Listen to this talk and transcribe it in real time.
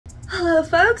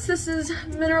Hello folks, this is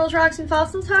Minerals, Rocks, and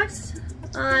Fossil Talks.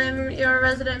 I'm your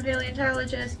resident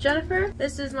paleontologist, Jennifer.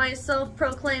 This is my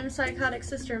self-proclaimed psychotic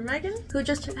sister, Megan, who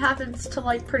just happens to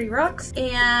like pretty rocks.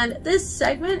 And this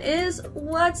segment is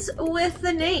What's with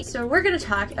the Name? So we're gonna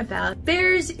talk about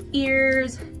Bears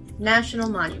Ears National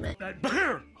Monument. That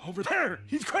bear over there,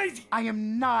 he's crazy. I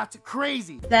am not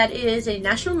crazy. That is a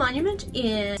national monument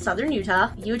in southern Utah.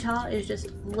 Utah is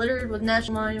just littered with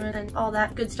national monuments and all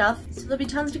that good stuff, so there'll be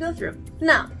tons to go through.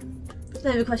 Now, I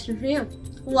have a question for you.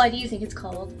 Why do you think it's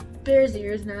called Bears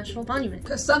Ears National Monument?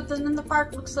 Because something in the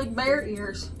park looks like bear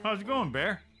ears. How's it going,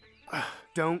 bear?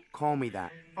 Don't call me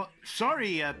that. Oh,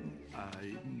 sorry,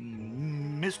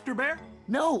 Mr. Bear?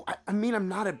 No, I mean I'm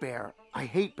not a bear. I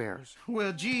hate bears.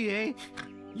 Well, gee, eh?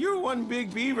 You're one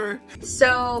big beaver.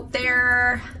 So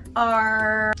there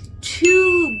are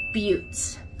two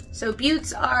buttes. So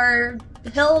buttes are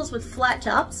hills with flat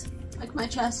tops. Like my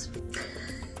chest.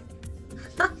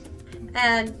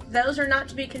 And those are not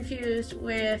to be confused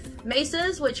with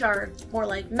mesas, which are more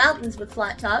like mountains with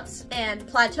flat tops, and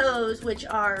plateaus, which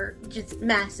are just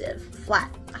massive,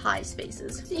 flat, high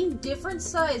spaces. Seeing different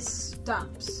size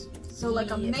stumps. So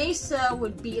like a mesa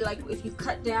would be like if you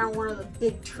cut down one of the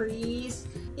big trees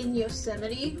in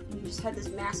Yosemite, you just had this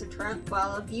massive trunk,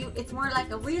 while a butte, it's more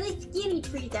like a really skinny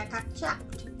tree that got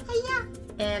chopped. Hiya!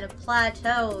 And a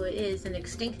plateau is an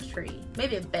extinct tree.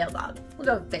 Maybe a baobab. We'll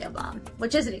go with baobab,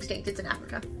 which isn't extinct, it's in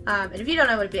Africa. And if you don't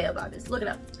know what a baobab is, look it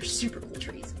up. They're super cool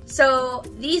trees. So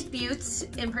these buttes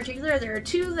in particular, there are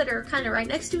two that are kind of right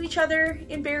next to each other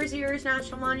in Bears Ears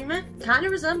National Monument. Kind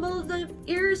of resemble the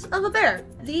ears of a bear.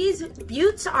 These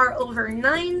buttes are over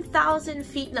 9,000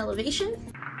 feet in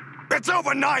elevation. It's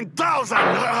over 9,000!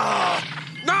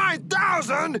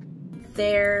 9,000?!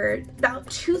 They're about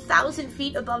 2,000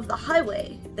 feet above the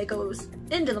highway that goes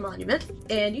into the monument,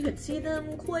 and you can see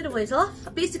them quite a ways off.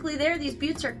 Basically these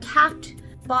buttes are capped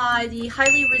by the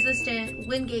highly resistant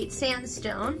Wingate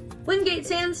sandstone. Wingate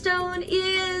sandstone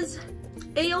is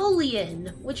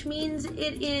aeolian, which means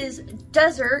it is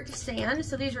desert sand,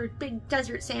 so these are big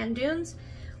desert sand dunes.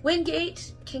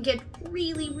 Wingate can get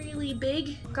really, really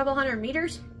big, a couple hundred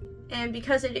meters, and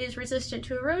because it is resistant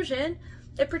to erosion,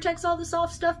 it protects all the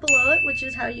soft stuff below it, which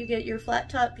is how you get your flat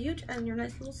top butte and your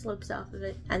nice little slopes off of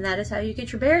it. And that is how you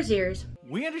get your bear's ears.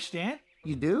 We understand.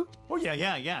 You do? Oh,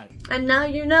 yeah. And now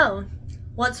you know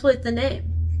what's with the name.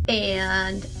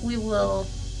 And we will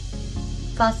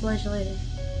fossilize you later.